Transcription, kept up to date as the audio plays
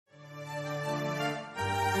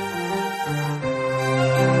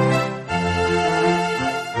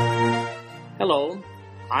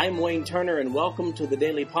I'm Wayne Turner, and welcome to the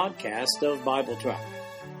daily podcast of Bible Track.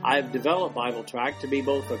 I've developed Bible Track to be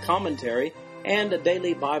both a commentary and a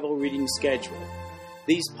daily Bible reading schedule.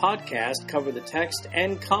 These podcasts cover the text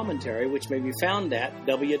and commentary, which may be found at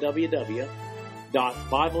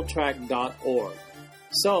www.bibletrack.org.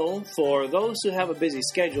 So, for those who have a busy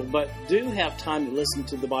schedule but do have time to listen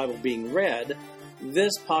to the Bible being read,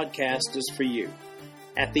 this podcast is for you.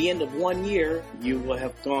 At the end of 1 year, you will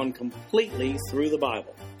have gone completely through the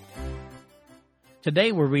Bible.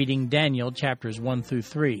 Today we're reading Daniel chapters 1 through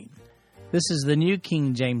 3. This is the New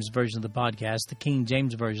King James Version of the podcast. The King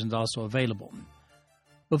James Version is also available.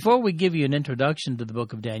 Before we give you an introduction to the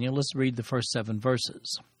book of Daniel, let's read the first 7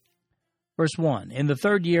 verses. Verse 1, In the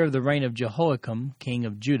 3rd year of the reign of Jehoiakim, king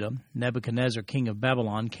of Judah, Nebuchadnezzar, king of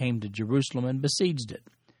Babylon, came to Jerusalem and besieged it.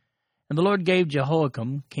 And the Lord gave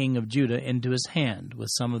Jehoiakim, king of Judah, into his hand, with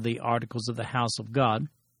some of the articles of the house of God,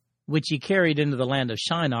 which he carried into the land of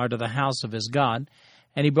Shinar to the house of his God,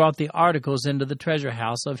 and he brought the articles into the treasure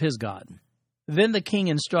house of his God. Then the king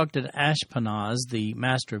instructed Ashpenaz, the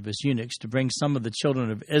master of his eunuchs, to bring some of the children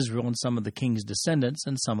of Israel and some of the king's descendants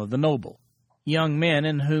and some of the noble, young men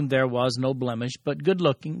in whom there was no blemish, but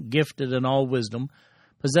good-looking, gifted in all wisdom,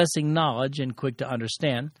 possessing knowledge and quick to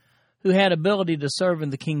understand, who had ability to serve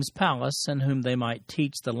in the king's palace, and whom they might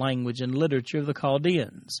teach the language and literature of the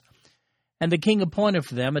Chaldeans. And the king appointed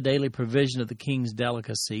for them a daily provision of the king's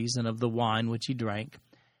delicacies and of the wine which he drank,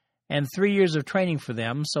 and 3 years of training for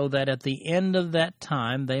them, so that at the end of that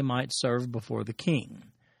time they might serve before the king.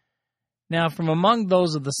 Now from among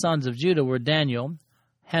those of the sons of Judah were Daniel,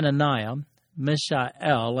 Hananiah,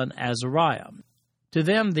 Mishael, and Azariah. To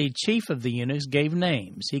them the chief of the eunuchs gave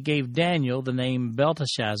names. He gave Daniel the name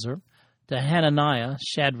Belteshazzar, to Hananiah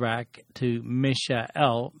Shadrach, to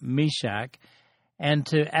Mishael Meshach, and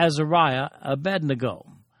to Azariah Abednego.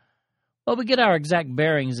 Well, we get our exact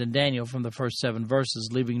bearings in Daniel from the first 7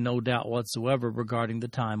 verses, leaving no doubt whatsoever regarding the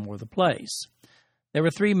time or the place. There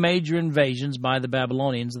were 3 major invasions by the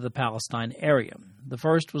Babylonians of the Palestine area. The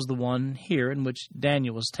first was the one here in which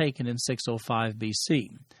Daniel was taken in 605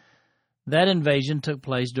 B.C. That invasion took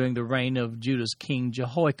place during the reign of Judah's king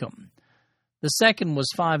Jehoiakim. The second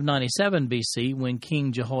was 597 B.C. when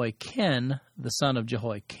King Jehoiakim, the son of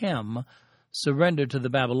Jehoiakim, surrendered to the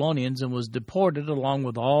Babylonians and was deported along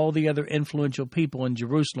with all the other influential people in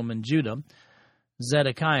Jerusalem and Judah.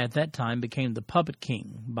 Zedekiah at that time became the puppet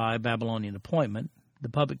king by Babylonian appointment, the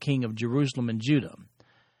puppet king of Jerusalem and Judah.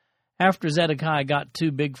 After Zedekiah got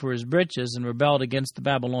too big for his britches and rebelled against the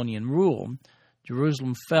Babylonian rule,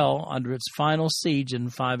 Jerusalem fell under its final siege in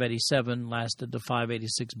 587, lasted to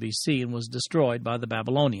 586 B.C., and was destroyed by the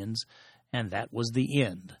Babylonians, and that was the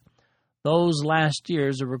end. Those last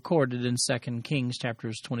years are recorded in 2 Kings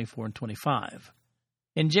chapters 24 and 25.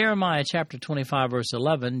 In Jeremiah chapter 25, verse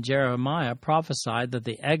 11, Jeremiah prophesied that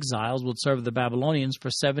the exiles would serve the Babylonians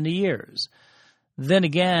for 70 years. Then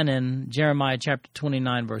again in Jeremiah chapter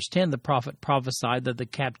 29, verse 10, the prophet prophesied that the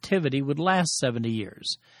captivity would last 70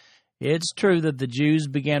 years. It's true that the Jews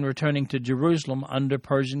began returning to Jerusalem under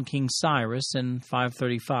Persian King Cyrus in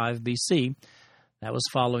 535 B.C., That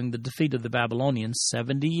was following the defeat of the Babylonians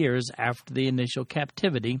 70 years after the initial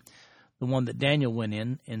captivity, the one that Daniel went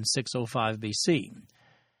in 605 B.C.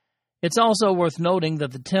 It's also worth noting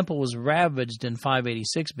that the temple was ravaged in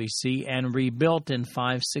 586 B.C. and rebuilt in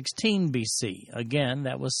 516 B.C. Again,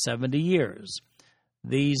 that was 70 years.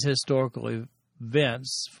 These historical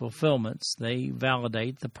events, fulfillments, they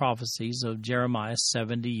validate the prophecies of Jeremiah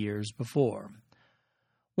 70 years before.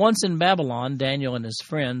 Once in Babylon, Daniel and his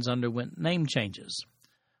friends underwent name changes.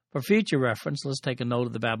 For future reference, let's take a note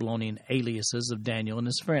of the Babylonian aliases of Daniel and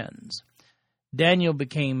his friends. Daniel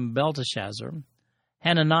became Belteshazzar,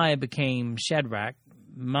 Hananiah became Shadrach,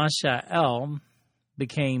 Mishael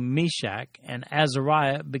became Meshach, and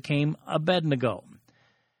Azariah became Abednego.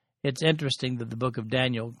 It's interesting that the book of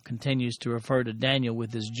Daniel continues to refer to Daniel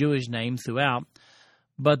with his Jewish name throughout,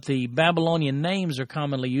 but the Babylonian names are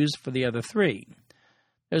commonly used for the other 3.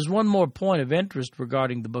 There's one more point of interest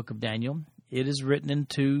regarding the book of Daniel. It is written in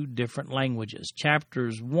 2 different languages.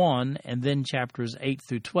 Chapters 1 and then chapters 8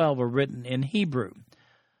 through 12 are written in Hebrew,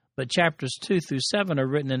 but chapters 2 through 7 are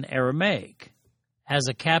written in Aramaic. As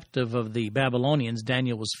a captive of the Babylonians,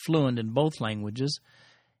 Daniel was fluent in both languages.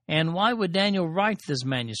 And why would Daniel write this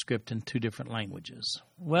manuscript in 2 different languages?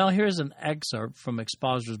 Well, here's an excerpt from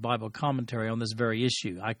Expositor's Bible Commentary on this very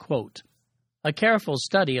issue. I quote, A careful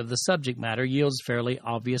study of the subject matter yields fairly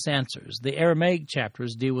obvious answers. The Aramaic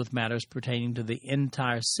chapters deal with matters pertaining to the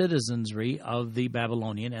entire citizenry of the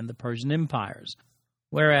Babylonian and the Persian empires,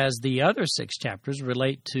 whereas the other 6 chapters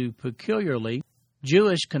relate to peculiarly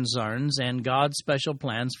Jewish concerns and God's special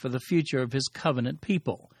plans for the future of His covenant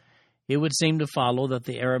people. It would seem to follow that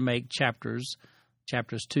the Aramaic chapters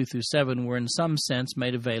 2 through 7, were in some sense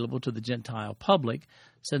made available to the Gentile public,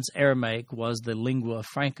 since Aramaic was the lingua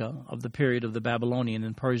franca of the period of the Babylonian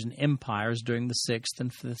and Persian empires during the 6th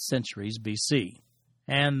and 5th centuries B.C.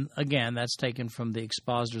 And again, that's taken from the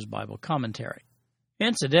Expositor's Bible Commentary.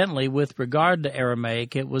 Incidentally, with regard to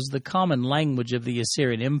Aramaic, it was the common language of the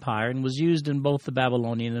Assyrian Empire and was used in both the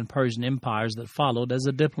Babylonian and Persian empires that followed as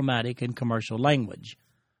a diplomatic and commercial language.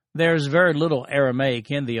 There's very little Aramaic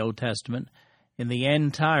in the Old Testament. In the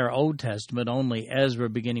entire Old Testament, only Ezra,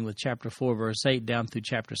 beginning with chapter 4, verse 8, down through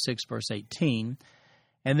chapter 6, verse 18,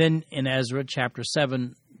 and then in Ezra, chapter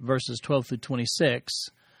 7, verses 12 through 26,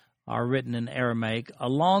 are written in Aramaic,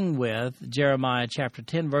 along with Jeremiah chapter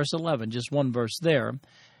 10, verse 11, just one verse there,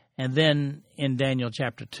 and then in Daniel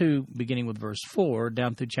chapter 2, beginning with verse 4,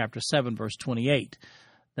 down through chapter 7, verse 28.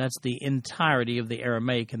 That's the entirety of the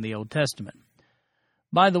Aramaic in the Old Testament.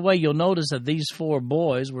 By the way, you'll notice that these 4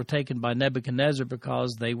 boys were taken by Nebuchadnezzar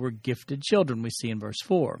because they were gifted children, we see in verse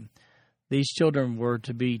 4. These children were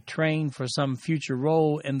to be trained for some future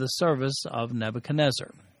role in the service of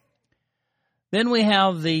Nebuchadnezzar. Then we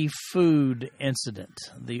have the food incident,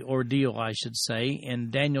 the ordeal, I should say,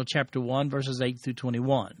 in Daniel chapter 1, verses 8 through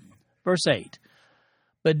 21. Verse 8,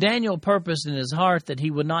 "But Daniel purposed in his heart that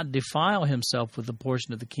he would not defile himself with the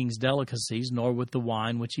portion of the king's delicacies, nor with the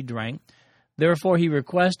wine which he drank. Therefore he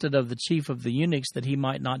requested of the chief of the eunuchs that he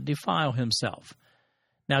might not defile himself.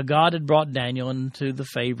 Now God had brought Daniel into the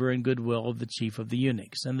favor and goodwill of the chief of the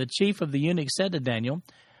eunuchs. And the chief of the eunuchs said to Daniel,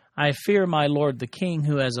 I fear my lord the king,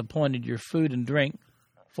 who has appointed your food and drink.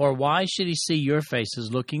 For why should he see your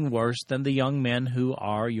faces looking worse than the young men who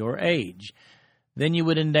are your age? Then you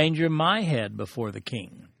would endanger my head before the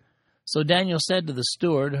king. So Daniel said to the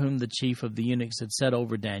steward, whom the chief of the eunuchs had set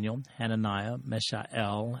over Daniel, Hananiah,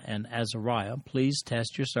 Mishael, and Azariah, Please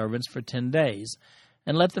test your servants for 10 days,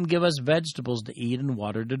 and let them give us vegetables to eat and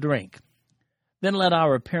water to drink. Then let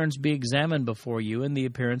our appearance be examined before you, and the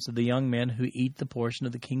appearance of the young men who eat the portion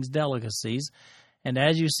of the king's delicacies, and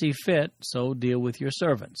as you see fit, so deal with your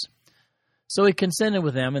servants. So he consented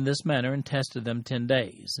with them in this manner and tested them 10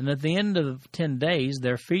 days. And at the end of 10 days,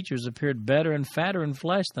 their features appeared better and fatter in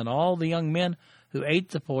flesh than all the young men who ate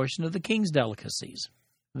the portion of the king's delicacies.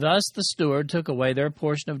 Thus the steward took away their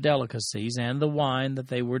portion of delicacies and the wine that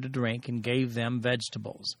they were to drink, and gave them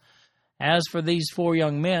vegetables. As for these 4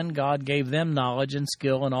 young men, God gave them knowledge and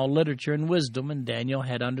skill in all literature and wisdom, and Daniel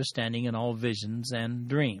had understanding in all visions and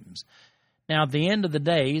dreams. Now at the end of the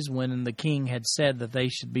days, when the king had said that they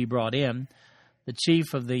should be brought in, the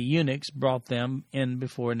chief of the eunuchs brought them in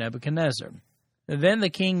before Nebuchadnezzar. Then the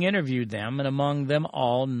king interviewed them, and among them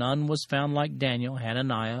all none was found like Daniel,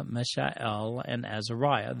 Hananiah, Mishael, and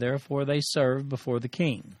Azariah. Therefore they served before the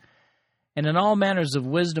king. And in all manners of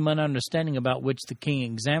wisdom and understanding about which the king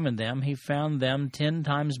examined them, he found them 10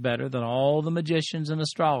 times better than all the magicians and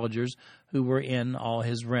astrologers who were in all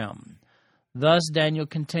his realm. Thus Daniel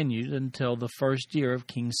continued until the first year of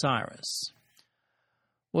King Cyrus.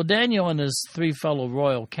 Well, Daniel and his 3 fellow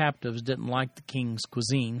royal captives didn't like the king's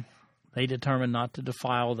cuisine. They determined not to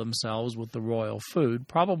defile themselves with the royal food,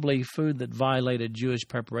 probably food that violated Jewish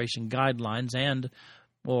preparation guidelines and,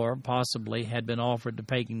 or possibly, had been offered to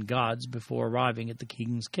pagan gods before arriving at the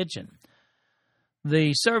king's kitchen.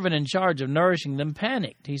 The servant in charge of nourishing them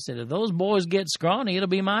panicked. He said, if those boys get scrawny, it'll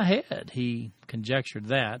be my head. He conjectured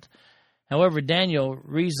that. However, Daniel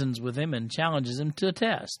reasons with him and challenges him to a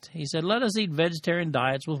test. He said, let us eat vegetarian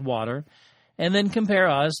diets with water, and then compare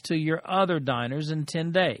us to your other diners in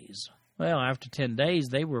 10 days. Well, after 10 days,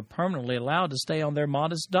 they were permanently allowed to stay on their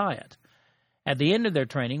modest diet. At the end of their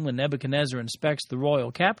training, when Nebuchadnezzar inspects the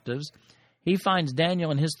royal captives, he finds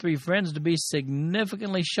Daniel and his 3 friends to be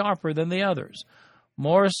significantly sharper than the others,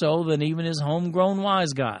 more so than even his homegrown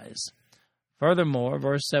wise guys. Furthermore,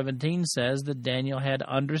 verse 17 says that Daniel had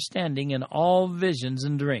understanding in all visions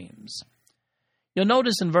and dreams. You'll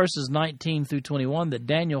notice in verses 19 through 21 that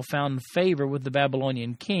Daniel found favor with the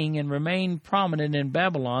Babylonian king and remained prominent in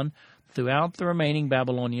Babylon throughout the remaining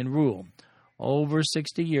Babylonian rule. Over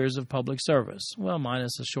 60 years of public service, well,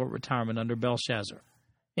 minus a short retirement under Belshazzar.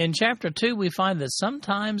 In chapter 2, we find that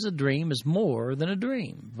sometimes a dream is more than a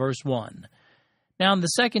dream. Verse 1. Now, in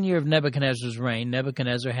the 2nd year of Nebuchadnezzar's reign,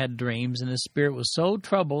 Nebuchadnezzar had dreams, and his spirit was so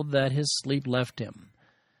troubled that his sleep left him.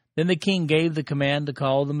 Then the king gave the command to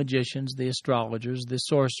call the magicians, the astrologers, the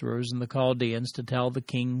sorcerers, and the Chaldeans to tell the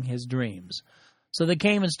king his dreams. So they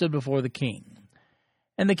came and stood before the king.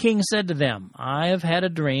 And the king said to them, I have had a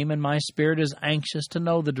dream, and my spirit is anxious to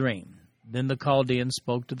know the dream. Then the Chaldeans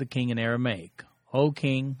spoke to the king in Aramaic. O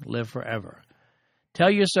king, live forever. Tell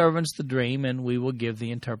your servants the dream, and we will give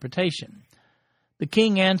the interpretation. The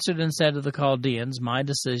king answered and said to the Chaldeans, My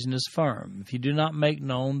decision is firm. If you do not make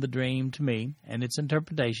known the dream to me and its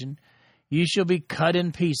interpretation, you shall be cut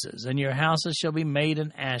in pieces, and your houses shall be made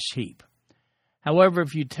an ash heap. However,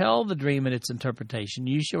 if you tell the dream and its interpretation,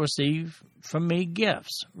 you shall receive from me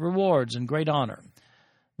gifts, rewards, and great honor.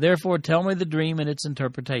 Therefore tell me the dream and its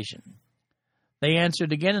interpretation. They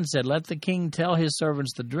answered again and said, Let the king tell his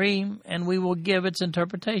servants the dream, and we will give its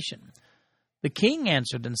interpretation. The king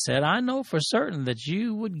answered and said, I know for certain that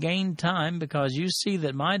you would gain time, because you see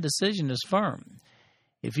that my decision is firm.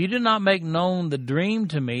 If you do not make known the dream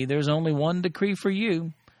to me, there is only one decree for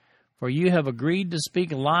you. For you have agreed to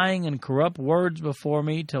speak lying and corrupt words before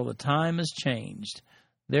me till the time is changed.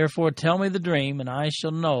 Therefore tell me the dream, and I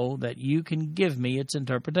shall know that you can give me its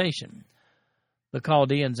interpretation. The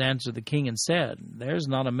Chaldeans answered the king and said, There is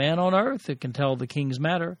not a man on earth who can tell the king's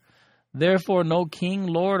matter. Therefore no king,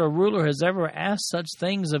 lord, or ruler has ever asked such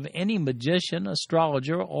things of any magician,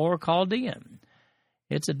 astrologer, or Chaldean.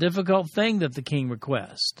 It's a difficult thing that the king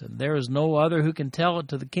requests, and there is no other who can tell it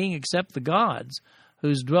to the king except the gods,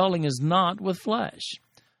 whose dwelling is not with flesh.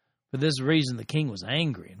 For this reason the king was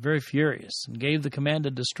angry and very furious, and gave the command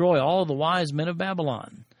to destroy all the wise men of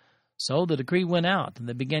Babylon. So the decree went out, and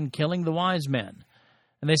they began killing the wise men.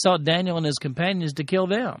 And they sought Daniel and his companions to kill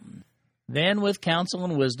them. Then with counsel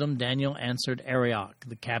and wisdom Daniel answered Arioch,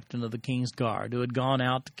 the captain of the king's guard, who had gone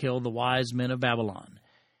out to kill the wise men of Babylon.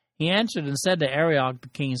 He answered and said to Arioch, the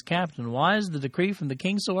king's captain, Why is the decree from the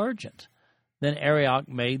king so urgent? Then Arioch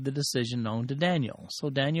made the decision known to Daniel. So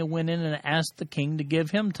Daniel went in and asked the king to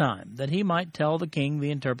give him time, that he might tell the king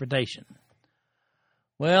the interpretation.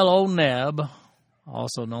 Well, old Neb,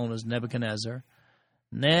 also known as Nebuchadnezzar,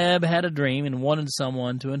 Neb had a dream and wanted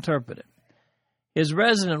someone to interpret it. His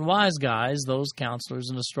resident wise guys, those counselors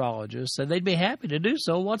and astrologers, said they'd be happy to do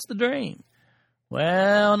so. What's the dream?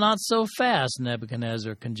 Well, not so fast,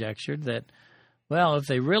 Nebuchadnezzar conjectured that, if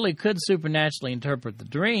they really could supernaturally interpret the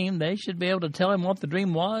dream, they should be able to tell him what the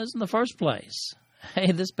dream was in the first place.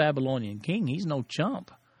 Hey, this Babylonian king, he's no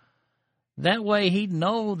chump. That way he'd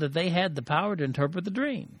know that they had the power to interpret the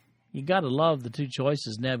dream. You got to love the two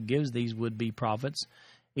choices Neb gives these would-be prophets.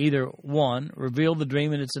 Either 1, reveal the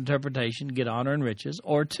dream and its interpretation, get honor and riches,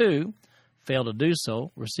 or 2, fail to do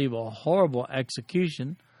so, receive a horrible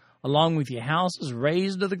execution, along with your houses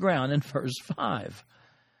razed to the ground in verse 5.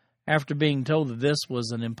 After being told that this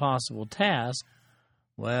was an impossible task,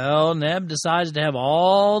 Neb decides to have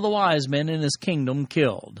all the wise men in his kingdom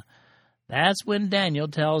killed. That's when Daniel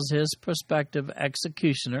tells his prospective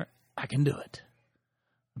executioner, I can do it.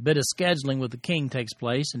 A bit of scheduling with the king takes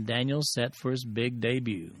place, and Daniel's set for his big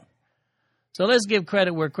debut. So let's give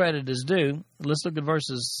credit where credit is due. Let's look at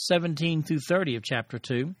verses 17 through 30 of chapter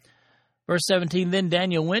 2. Verse 17, Then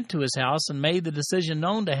Daniel went to his house and made the decision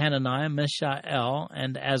known to Hananiah, Mishael,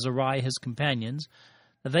 and Azariah his companions,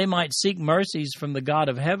 that they might seek mercies from the God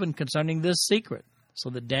of heaven concerning this secret, so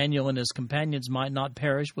that Daniel and his companions might not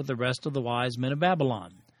perish with the rest of the wise men of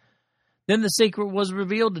Babylon. Then the secret was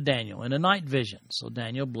revealed to Daniel in a night vision. So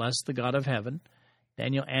Daniel blessed the God of heaven.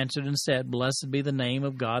 Daniel answered and said, Blessed be the name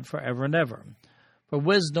of God forever and ever. For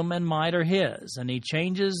wisdom and might are his, and he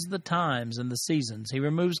changes the times and the seasons. He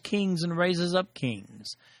removes kings and raises up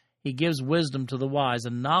kings. He gives wisdom to the wise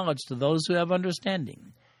and knowledge to those who have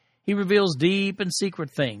understanding. He reveals deep and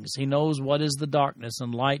secret things. He knows what is the darkness,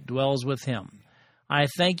 and light dwells with him. I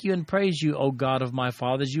thank you and praise you, O God of my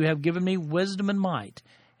fathers. You have given me wisdom and might,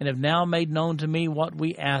 and have now made known to me what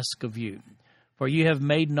we ask of you. For you have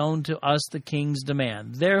made known to us the king's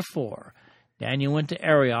demand. Therefore Daniel went to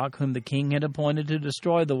Arioch, whom the king had appointed to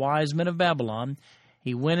destroy the wise men of Babylon.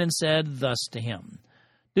 He went and said thus to him,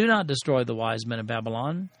 Do not destroy the wise men of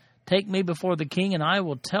Babylon. Take me before the king, and I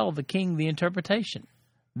will tell the king the interpretation.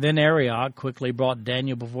 Then Arioch quickly brought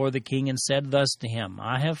Daniel before the king and said thus to him,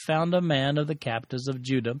 I have found a man of the captives of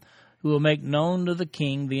Judah who will make known to the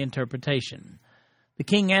king the interpretation. The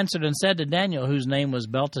king answered and said to Daniel, whose name was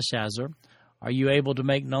Belteshazzar, Are you able to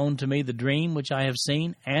make known to me the dream which I have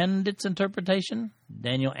seen and its interpretation?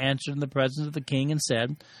 Daniel answered in the presence of the king and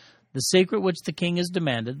said, The secret which the king has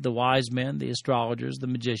demanded, the wise men, the astrologers, the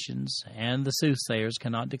magicians, and the soothsayers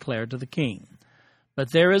cannot declare to the king.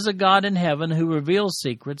 But there is a God in heaven who reveals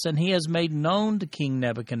secrets, and he has made known to King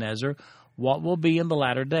Nebuchadnezzar what will be in the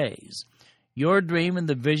latter days. Your dream and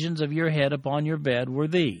the visions of your head upon your bed were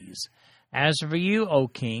these. As for you, O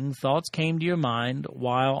king, thoughts came to your mind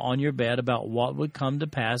while on your bed about what would come to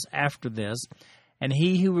pass after this, and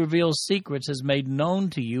he who reveals secrets has made known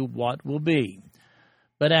to you what will be.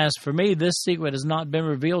 But as for me, this secret has not been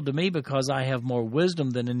revealed to me because I have more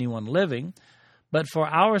wisdom than anyone living, but for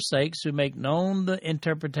our sakes who make known the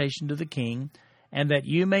interpretation to the king, and that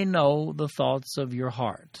you may know the thoughts of your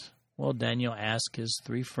heart. Well, Daniel asked his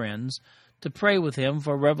 3 friends to pray with him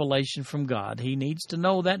for revelation from God. He needs to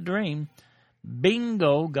know that dream.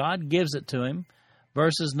 Bingo, God gives it to him.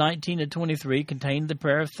 Verses 19 to 23 contain the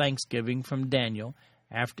prayer of thanksgiving from Daniel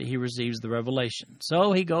after he receives the revelation.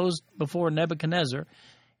 So he goes before Nebuchadnezzar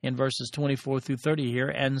in verses 24 through 30 here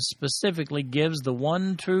and specifically gives the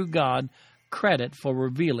one true God credit for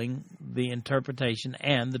revealing the interpretation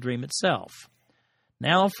and the dream itself.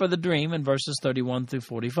 Now for the dream in verses 31 through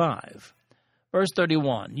 45. Verse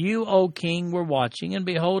 31, You, O king, were watching, and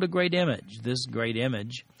behold a great image. This great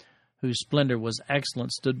image, whose splendor was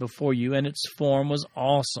excellent, stood before you, and its form was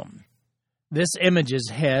awesome. This image's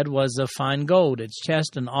head was of fine gold, its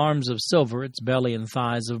chest and arms of silver, its belly and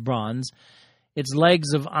thighs of bronze, its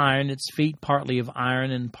legs of iron, its feet partly of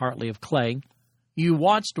iron and partly of clay. You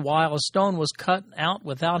watched while a stone was cut out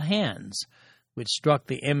without hands, which struck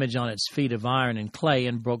the image on its feet of iron and clay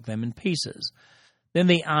and broke them in pieces. Then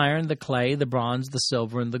the iron, the clay, the bronze, the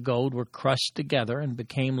silver, and the gold were crushed together and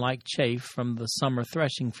became like chaff from the summer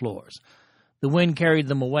threshing floors. The wind carried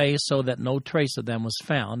them away so that no trace of them was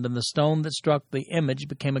found, and the stone that struck the image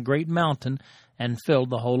became a great mountain and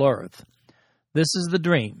filled the whole earth. This is the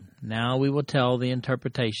dream. Now we will tell the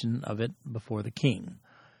interpretation of it before the king.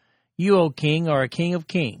 You, O king, are a king of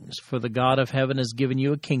kings, for the God of heaven has given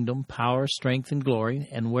you a kingdom, power, strength, and glory,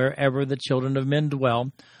 and wherever the children of men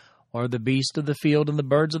dwell, or the beasts of the field and the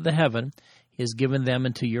birds of the heaven, he has given them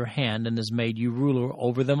into your hand and has made you ruler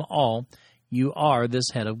over them all. You are this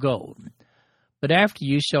head of gold. But after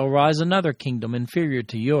you shall rise another kingdom inferior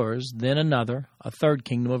to yours, then another, a third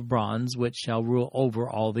kingdom of bronze, which shall rule over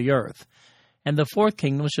all the earth. And the fourth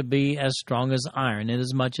kingdom shall be as strong as iron,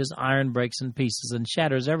 inasmuch as iron breaks in pieces and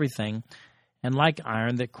shatters everything, and like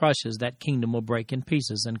iron that crushes, that kingdom will break in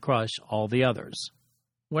pieces and crush all the others.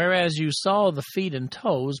 Whereas you saw the feet and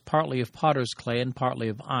toes, partly of potter's clay and partly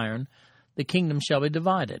of iron, the kingdom shall be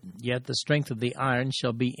divided, yet the strength of the iron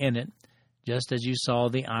shall be in it, just as you saw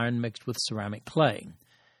the iron mixed with ceramic clay.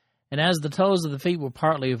 And as the toes of the feet were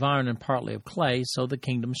partly of iron and partly of clay, so the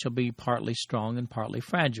kingdom shall be partly strong and partly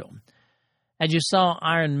fragile. As you saw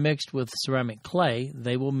iron mixed with ceramic clay,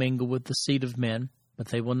 they will mingle with the seed of men, but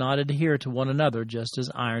they will not adhere to one another, just as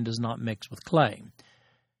iron does not mix with clay.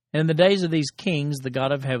 And in the days of these kings, the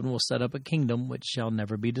God of heaven will set up a kingdom which shall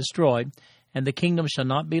never be destroyed, and the kingdom shall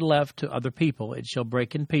not be left to other people. It shall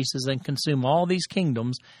break in pieces and consume all these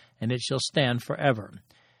kingdoms, and it shall stand forever.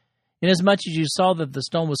 Inasmuch as you saw that the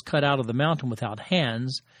stone was cut out of the mountain without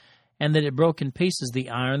hands, and that it broke in pieces the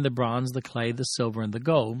iron, the bronze, the clay, the silver, and the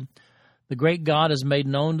gold, the great God has made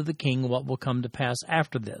known to the king what will come to pass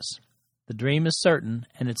after this. The dream is certain,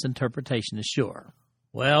 and its interpretation is sure.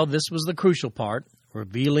 Well, this was the crucial part,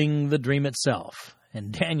 revealing the dream itself.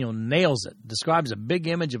 And Daniel nails it, describes a big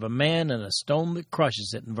image of a man and a stone that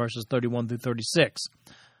crushes it in verses 31 through 36.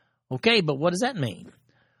 Okay, but what does that mean?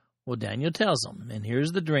 Well, Daniel tells them, and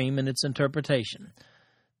here's the dream and its interpretation.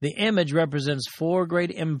 The image represents 4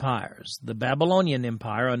 great empires. The Babylonian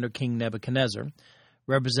Empire under King Nebuchadnezzar,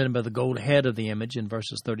 represented by the gold head of the image in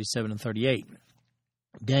verses 37 and 38.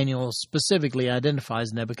 Daniel specifically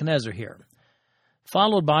identifies Nebuchadnezzar here.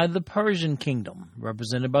 Followed by the Persian kingdom,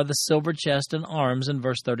 represented by the silver chest and arms in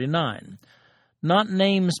verse 39. Not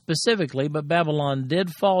named specifically, but Babylon did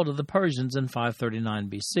fall to the Persians in 539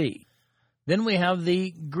 BC. Then we have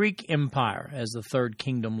the Greek Empire as the third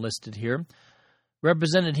kingdom listed here,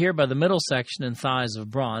 represented here by the middle section and thighs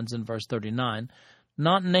of bronze in verse 39.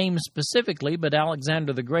 Not named specifically, but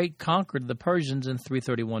Alexander the Great conquered the Persians in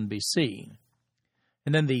 331 BC.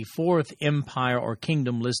 And then the fourth empire or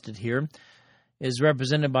kingdom listed here is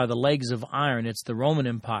represented by the legs of iron. It's the Roman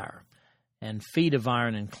Empire, and feet of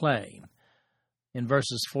iron and clay in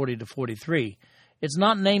verses 40 to 43. It's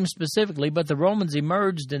not named specifically, but the Romans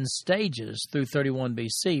emerged in stages through 31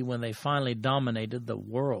 BC when they finally dominated the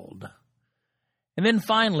world. And then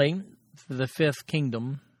finally, for the fifth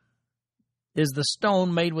kingdom, is the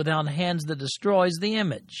stone made without hands that destroys the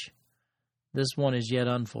image. This one is yet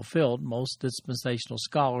unfulfilled. Most dispensational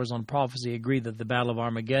scholars on prophecy agree that the Battle of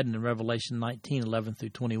Armageddon in Revelation 19:11 through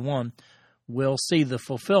 21 will see the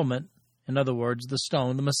fulfillment, in other words, the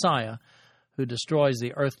stone, the Messiah, who destroys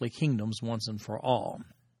the earthly kingdoms once and for all.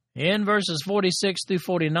 In verses 46 through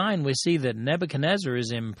 49, we see that Nebuchadnezzar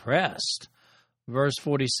is impressed. Verse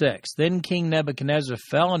 46, Then King Nebuchadnezzar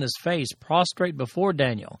fell on his face, prostrate before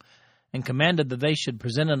Daniel, and commanded that they should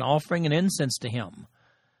present an offering and incense to him.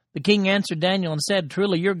 The king answered Daniel and said,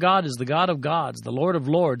 "Truly your God is the God of gods, the Lord of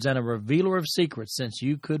lords, and a revealer of secrets, since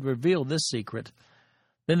you could reveal this secret."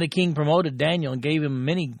 Then the king promoted Daniel and gave him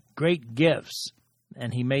many great gifts,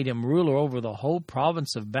 and he made him ruler over the whole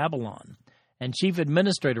province of Babylon, and chief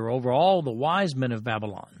administrator over all the wise men of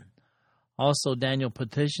Babylon. Also Daniel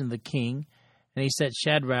petitioned the king, and he set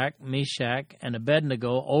Shadrach, Meshach, and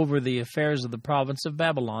Abednego over the affairs of the province of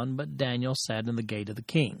Babylon, but Daniel sat in the gate of the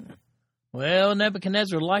king. Well,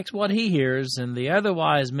 Nebuchadnezzar likes what he hears, and the other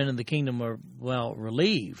wise men in the kingdom are,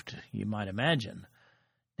 relieved, you might imagine.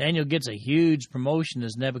 Daniel gets a huge promotion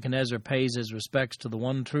as Nebuchadnezzar pays his respects to the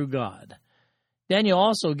one true God. Daniel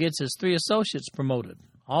also gets his 3 associates promoted.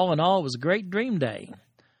 All in all, it was a great dream day.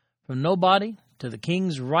 From nobody to the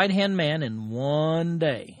king's right-hand man in one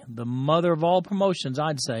day. The mother of all promotions,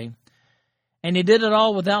 I'd say. And he did it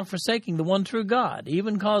all without forsaking the one true God,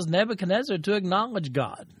 even caused Nebuchadnezzar to acknowledge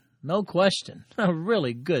God. No question. A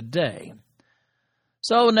really good day.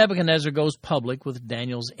 So Nebuchadnezzar goes public with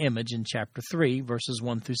Daniel's image in chapter 3, verses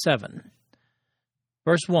 1 through 7.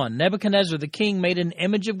 Verse 1, Nebuchadnezzar the king made an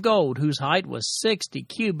image of gold, whose height was 60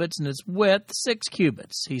 cubits and its width 6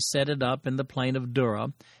 cubits. He set it up in the plain of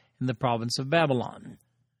Dura, in the province of Babylon.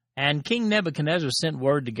 And King Nebuchadnezzar sent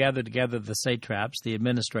word to gather together the satraps, the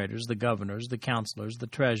administrators, the governors, the counselors, the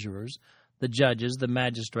treasurers, the judges, the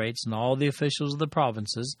magistrates, and all the officials of the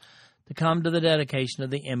provinces to come to the dedication of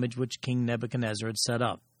the image which King Nebuchadnezzar had set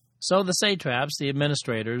up. So the satraps, the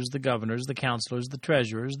administrators, the governors, the counselors, the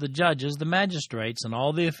treasurers, the judges, the magistrates, and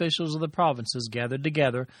all the officials of the provinces gathered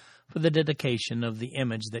together for the dedication of the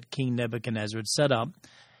image that King Nebuchadnezzar had set up,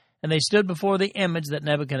 and they stood before the image that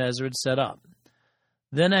Nebuchadnezzar had set up.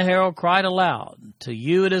 Then a herald cried aloud, "To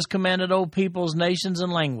you it is commanded, O peoples, nations,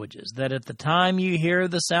 and languages, that at the time you hear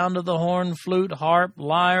the sound of the horn, flute, harp,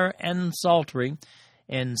 lyre, and psaltery,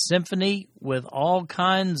 in symphony with all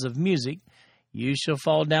kinds of music, you shall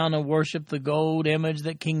fall down and worship the gold image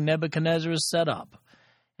that King Nebuchadnezzar has set up.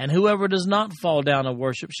 And whoever does not fall down and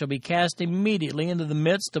worship shall be cast immediately into the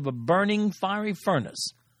midst of a burning fiery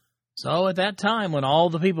furnace." So at that time, when all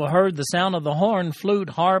the people heard the sound of the horn,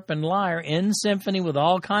 flute, harp, and lyre in symphony with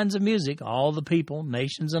all kinds of music, all the people,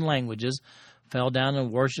 nations, and languages fell down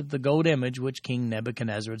and worshipped the gold image which King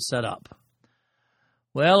Nebuchadnezzar had set up.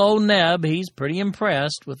 Well, old Neb, he's pretty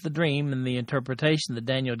impressed with the dream and the interpretation that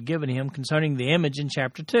Daniel had given him concerning the image in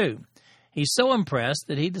chapter 2. He's so impressed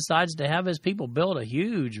that he decides to have his people build a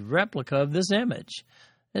huge replica of this image.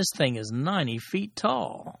 This thing is 90 feet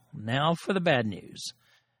tall. Now for the bad news.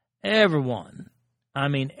 Everyone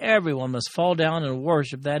must fall down and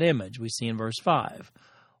worship that image we see in verse 5,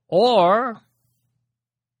 or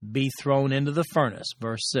be thrown into the furnace,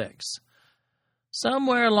 verse 6.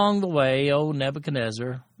 Somewhere along the way, old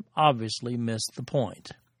Nebuchadnezzar obviously missed the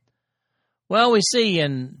point. Well, we see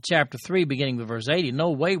in chapter 3, beginning with verse 80,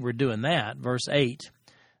 no way we're doing that. Verse 8,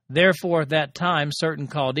 "Therefore at that time certain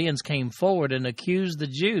Chaldeans came forward and accused the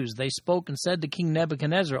Jews. They spoke and said to King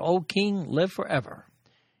Nebuchadnezzar, 'O king, live forever.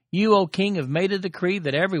 You, O king, have made a decree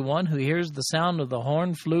that everyone who hears the sound of the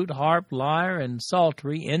horn, flute, harp, lyre, and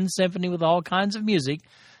psaltery in symphony with all kinds of music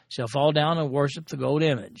shall fall down and worship the gold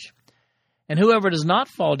image. And whoever does not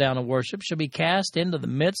fall down and worship shall be cast into the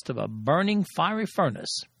midst of a burning fiery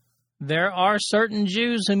furnace. There are certain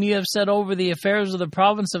Jews whom you have set over the affairs of the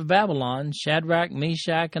province of Babylon, Shadrach,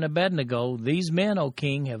 Meshach, and Abednego. These men, O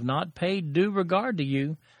king, have not paid due regard to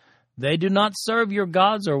you. They do not serve your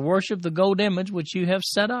gods or worship the gold image which you have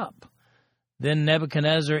set up.' Then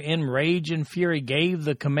Nebuchadnezzar, in rage and fury, gave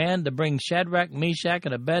the command to bring Shadrach, Meshach,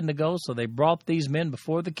 and Abednego, so they brought these men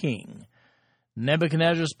before the king.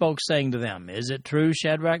 Nebuchadnezzar spoke, saying to them, 'Is it true,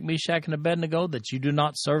 Shadrach, Meshach, and Abednego, that you do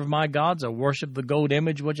not serve my gods or worship the gold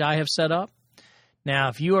image which I have set up? Now,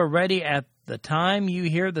 if you are ready at the time you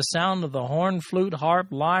hear the sound of the horn, flute, harp,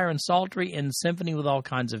 lyre, and psaltery in symphony with all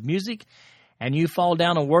kinds of music, and you fall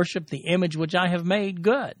down and worship the image which I have made,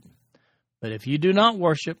 good. But if you do not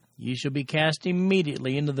worship, you shall be cast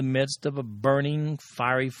immediately into the midst of a burning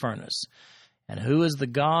fiery furnace. And who is the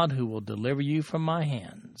God who will deliver you from my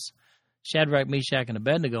hands?' Shadrach, Meshach, and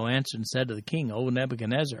Abednego answered and said to the king, 'O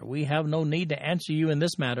Nebuchadnezzar, we have no need to answer you in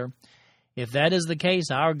this matter. If that is the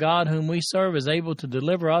case, our God whom we serve is able to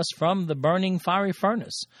deliver us from the burning fiery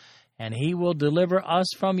furnace, and he will deliver us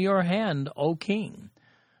from your hand, O king.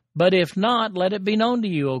 But if not, let it be known to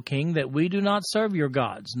you, O king, that we do not serve your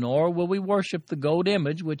gods, nor will we worship the gold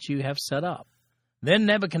image which you have set up.' Then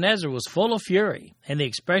Nebuchadnezzar was full of fury, and the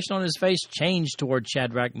expression on his face changed toward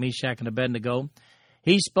Shadrach, Meshach, and Abednego.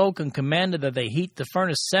 He spoke and commanded that they heat the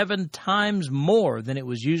furnace 7 times more than it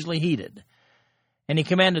was usually heated. And he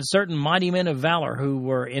commanded certain mighty men of valor who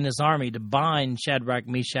were in his army to bind Shadrach,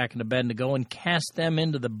 Meshach, and Abednego and cast them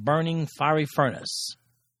into the burning fiery furnace.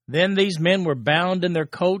 Then these men were bound in their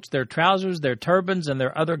coats, their trousers, their turbans, and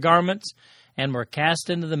their other garments, and were cast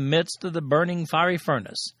into the midst of the burning fiery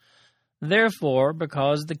furnace. Therefore,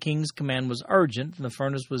 because the king's command was urgent, and the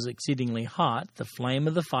furnace was exceedingly hot, the flame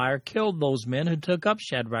of the fire killed those men who took up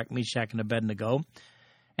Shadrach, Meshach, and Abednego.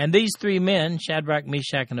 And these 3 men, Shadrach,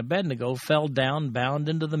 Meshach, and Abednego, fell down, bound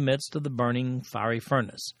into the midst of the burning fiery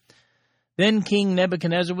furnace. Then King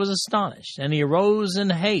Nebuchadnezzar was astonished, and he arose in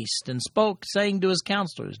haste, and spoke, saying to his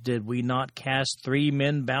counselors, Did we not cast 3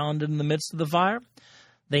 men bound in the midst of the fire?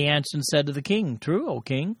 They answered and said to the king, True, O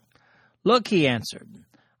king. Look, he answered,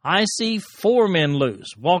 I see 4 men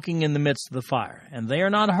loose, walking in the midst of the fire, and they are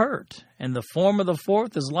not hurt, and the form of the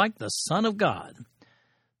 4th is like the Son of God.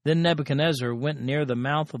 Then Nebuchadnezzar went near the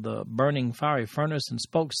mouth of the burning fiery furnace and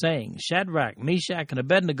spoke, saying, Shadrach, Meshach, and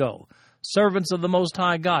Abednego, servants of the Most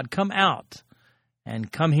High God, come out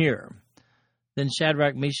and come here. Then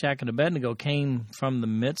Shadrach, Meshach, and Abednego came from the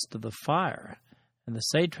midst of the fire, and the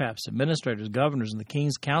satraps, administrators, governors, and the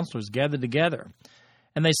king's counselors gathered together.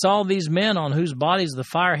 And they saw these men on whose bodies the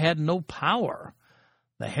fire had no power.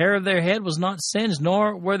 The hair of their head was not singed,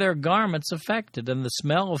 nor were their garments affected, and the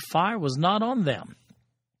smell of fire was not on them.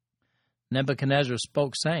 Nebuchadnezzar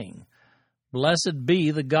spoke, saying, Blessed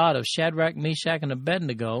be the God of Shadrach, Meshach, and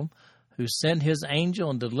Abednego, who sent his angel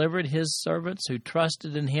and delivered his servants who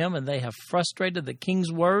trusted in him, and they have frustrated the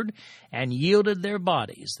king's word and yielded their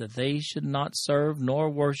bodies, that they should not serve nor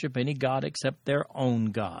worship any god except their own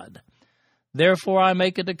God. Therefore I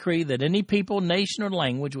make a decree that any people, nation, or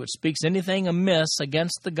language which speaks anything amiss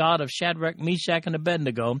against the God of Shadrach, Meshach, and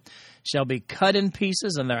Abednego shall be cut in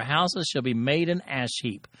pieces, and their houses shall be made an ash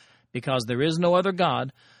heap, because there is no other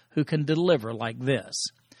God who can deliver like this.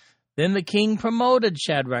 Then the king promoted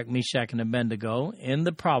Shadrach, Meshach, and Abednego in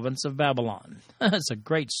the province of Babylon. It's a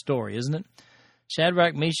great story, isn't it?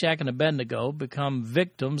 Shadrach, Meshach, and Abednego become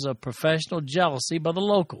victims of professional jealousy by the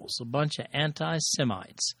locals, a bunch of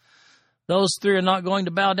anti-Semites. Those 3 are not going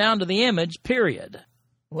to bow down to the image, period.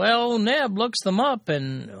 Well, Neb looks them up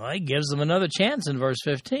and he gives them another chance in verse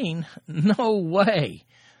 15. No way.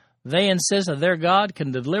 They insist that their God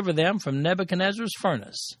can deliver them from Nebuchadnezzar's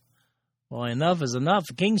furnace. Well, enough is enough.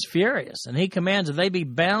 The king's furious, and he commands that they be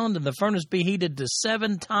bound and the furnace be heated to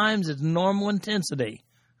 7 times its normal intensity.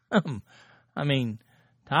 I mean,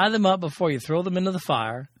 tie them up before you throw them into the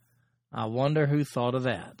fire. I wonder who thought of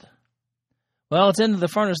that. Well, it's into the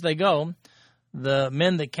furnace they go. The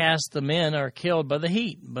men that cast them in are killed by the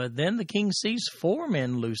heat. But then the king sees 4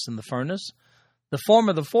 men loose in the furnace. The form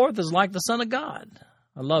of the 4th is like the Son of God.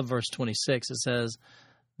 I love verse 26. It says,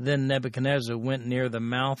 Then Nebuchadnezzar went near the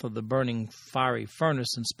mouth of the burning fiery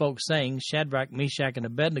furnace and spoke, saying, Shadrach, Meshach, and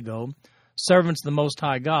Abednego, servants of the Most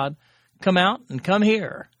High God, come out and come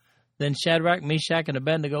here. Then Shadrach, Meshach, and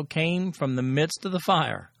Abednego came from the midst of the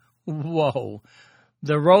fire. Whoa!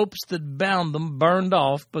 The ropes that bound them burned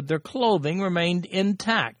off, but their clothing remained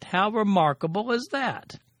intact. How remarkable is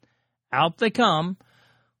that? Out they come,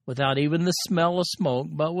 without even the smell of smoke,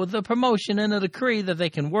 but with a promotion and a decree that they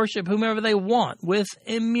can worship whomever they want with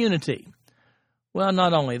immunity. Well,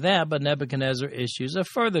 not only that, but Nebuchadnezzar issues a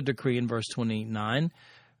further decree in verse 29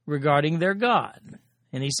 regarding their God.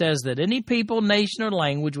 And he says that any people, nation, or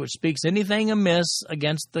language which speaks anything amiss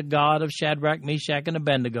against the God of Shadrach, Meshach, and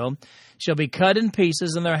Abednego shall be cut in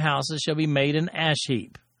pieces, and their houses shall be made an ash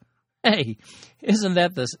heap. Hey, isn't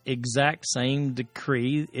that the exact same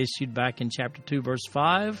decree issued back in chapter 2, verse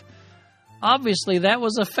 5? Obviously, that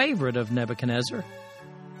was a favorite of Nebuchadnezzar.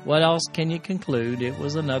 What else can you conclude? It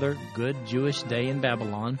was another good Jewish day in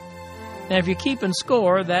Babylon. Now, if you're keeping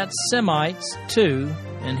score, that's Semites 2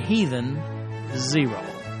 and heathen 0.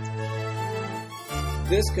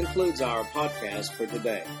 This concludes our podcast for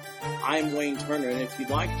today. I'm Wayne Turner, and if you'd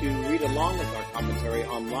like to read along with our commentary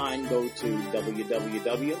online, go to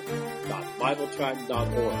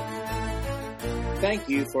www.bibletrack.org. Thank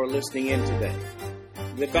you for listening in today.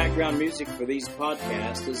 The background music for these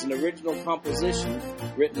podcasts is an original composition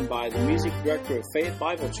written by the music director of Faith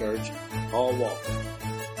Bible Church, Paul Walker.